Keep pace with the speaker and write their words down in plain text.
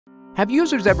Have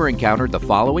users ever encountered the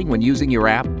following when using your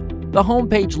app? The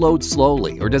homepage loads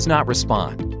slowly or does not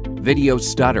respond. Videos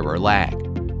stutter or lag.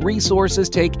 Resources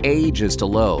take ages to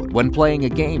load when playing a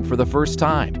game for the first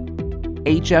time.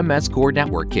 HMS Core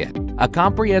Network Kit, a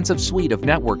comprehensive suite of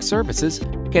network services,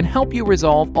 can help you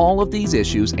resolve all of these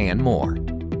issues and more.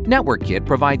 Network Kit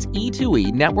provides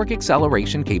E2E Network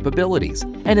Acceleration capabilities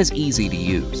and is easy to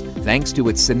use thanks to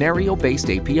its scenario-based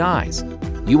APIs.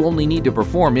 You only need to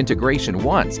perform integration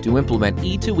once to implement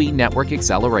E2E Network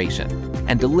Acceleration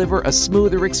and deliver a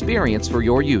smoother experience for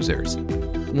your users.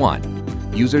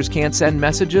 1. Users can't send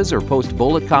messages or post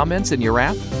bullet comments in your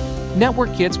app?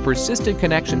 Network Kit's persistent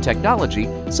connection technology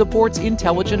supports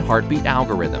intelligent heartbeat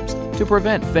algorithms to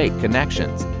prevent fake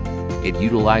connections. It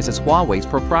utilizes Huawei's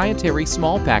proprietary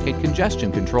small packet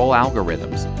congestion control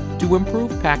algorithms to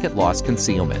improve packet loss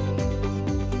concealment.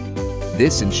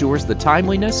 This ensures the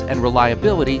timeliness and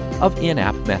reliability of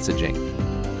in-app messaging.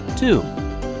 2.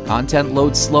 Content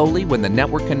loads slowly when the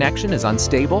network connection is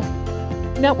unstable?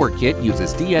 Network Kit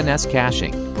uses DNS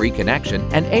caching, pre-connection,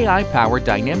 and AI-powered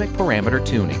dynamic parameter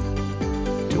tuning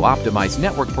to optimize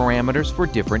network parameters for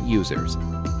different users.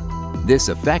 This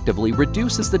effectively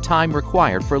reduces the time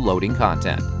required for loading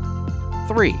content.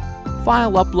 3.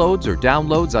 File uploads or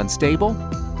downloads unstable?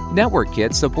 Network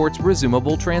Kit supports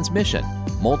resumable transmission,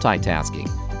 multitasking,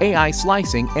 AI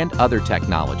slicing, and other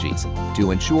technologies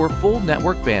to ensure full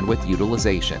network bandwidth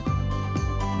utilization.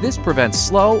 This prevents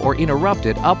slow or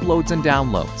interrupted uploads and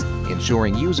downloads,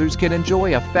 ensuring users can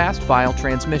enjoy a fast file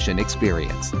transmission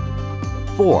experience.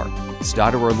 4.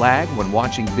 Stutter or lag when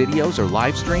watching videos or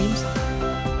live streams?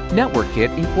 Network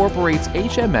Kit incorporates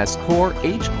HMS Core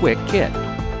Quick Kit.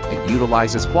 It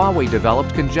utilizes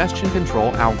Huawei-developed congestion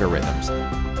control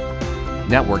algorithms.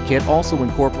 Network Kit also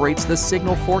incorporates the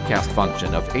signal forecast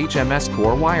function of HMS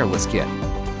Core Wireless Kit.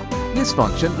 This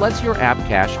function lets your app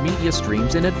cache media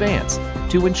streams in advance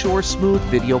to ensure smooth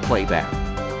video playback.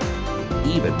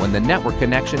 Even when the network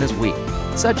connection is weak,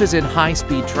 such as in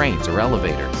high-speed trains or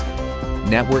elevators,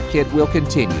 Network Kit will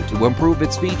continue to improve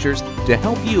its features to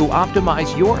help you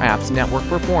optimize your app's network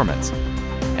performance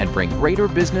and bring greater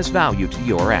business value to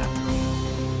your app.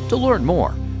 To learn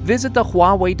more, visit the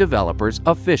Huawei developer's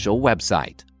official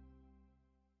website.